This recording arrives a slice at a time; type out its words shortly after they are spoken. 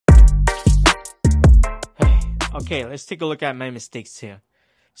Okay, let's take a look at my mistakes here.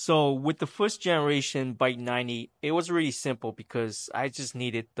 So with the first generation BYTE, it was really simple because I just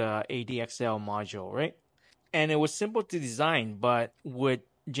needed the ADXL module, right? And it was simple to design, but with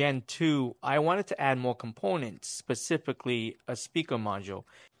Gen 2, I wanted to add more components, specifically a speaker module.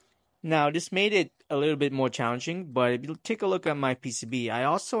 Now, this made it a little bit more challenging, but if you take a look at my PCB, I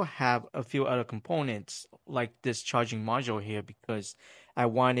also have a few other components like this charging module here because I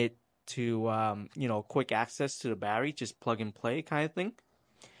wanted to, quick access to the battery, just plug and play kind of thing.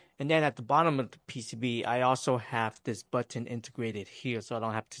 And then at the bottom of the PCB, I also have this button integrated here so I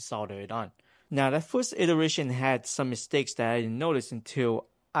don't have to solder it on. Now, that first iteration had some mistakes that I didn't notice until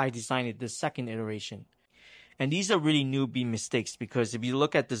I designed the second iteration. And these are really newbie mistakes because if you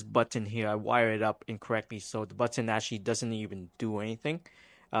look at this button here, I wired it up incorrectly. So the button actually doesn't even do anything.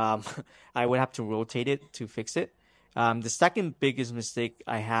 I would have to rotate it to fix it. The second biggest mistake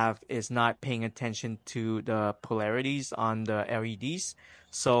I have is not paying attention to the polarities on the LEDs.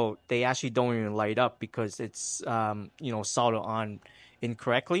 So they actually don't even light up because it's, soldered on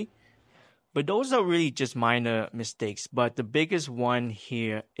incorrectly. But those are really just minor mistakes. But the biggest one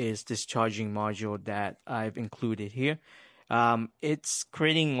here is this charging module that I've included here. It's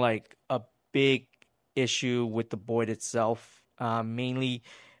creating like a big issue with the board itself. Mainly,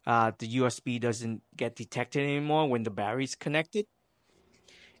 the USB doesn't get detected anymore when the battery's connected.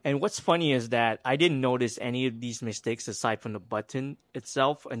 And what's funny is that I didn't notice any of these mistakes aside from the button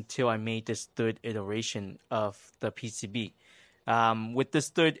itself until I made this third iteration of the PCB. With this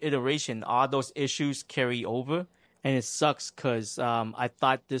third iteration, all those issues carry over, and it sucks because I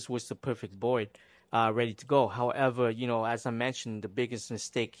thought this was the perfect board ready to go. However, as I mentioned, the biggest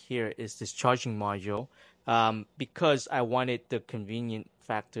mistake here is this charging module because I wanted the convenient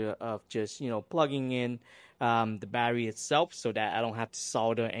factor of just, plugging in the battery itself so that I don't have to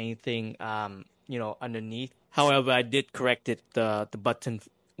solder anything, underneath. However, I did correct the button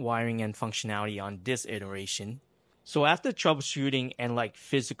wiring and functionality on this iteration. So after troubleshooting and like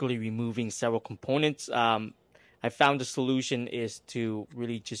physically removing several components, I found the solution is to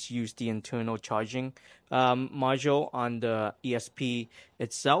really just use the internal charging module on the ESP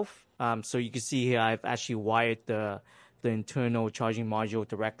itself. So you can see here I've actually wired the internal charging module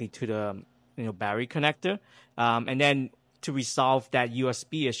directly to the battery connector. And then to resolve that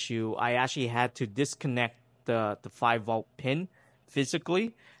USB issue, I actually had to disconnect the 5-volt pin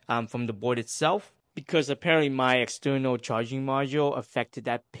physically from the board itself, because apparently my external charging module affected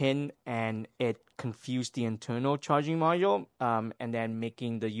that pin and it confused the internal charging module, and then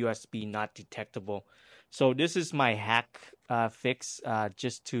making the USB not detectable. So this is my hack fix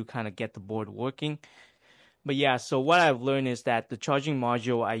just to kind of get the board working. But yeah, so what I've learned is that the charging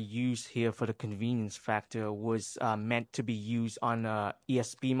module I use here for the convenience factor was meant to be used on a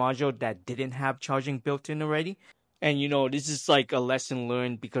ESP module that didn't have charging built in already. And this is like a lesson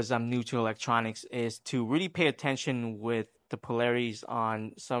learned because I'm new to electronics, is to really pay attention with the polarities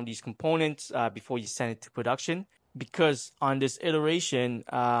on some of these components before you send it to production. Because on this iteration,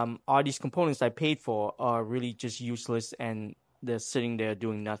 all these components I paid for are really just useless and they're sitting there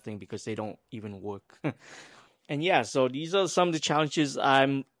doing nothing because they don't even work. And yeah, so these are some of the challenges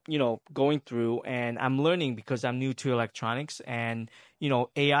I'm, going through, and I'm learning because I'm new to electronics, and,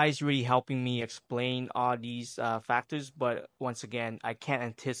 AI is really helping me explain all these factors. But once again, I can't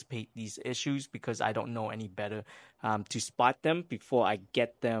anticipate these issues because I don't know any better to spot them before I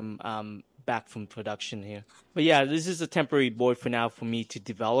get them back from production here. But yeah, this is a temporary board for now for me to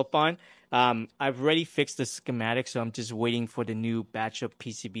develop on. I've already fixed the schematics, so I'm just waiting for the new batch of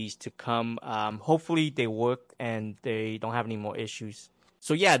PCBs to come. Hopefully they work and they don't have any more issues.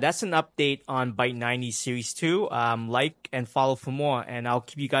 So yeah, that's an update on BYTE Series 2. Like and follow for more, and I'll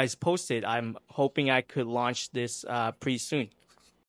keep you guys posted. I'm hoping I could launch this pretty soon.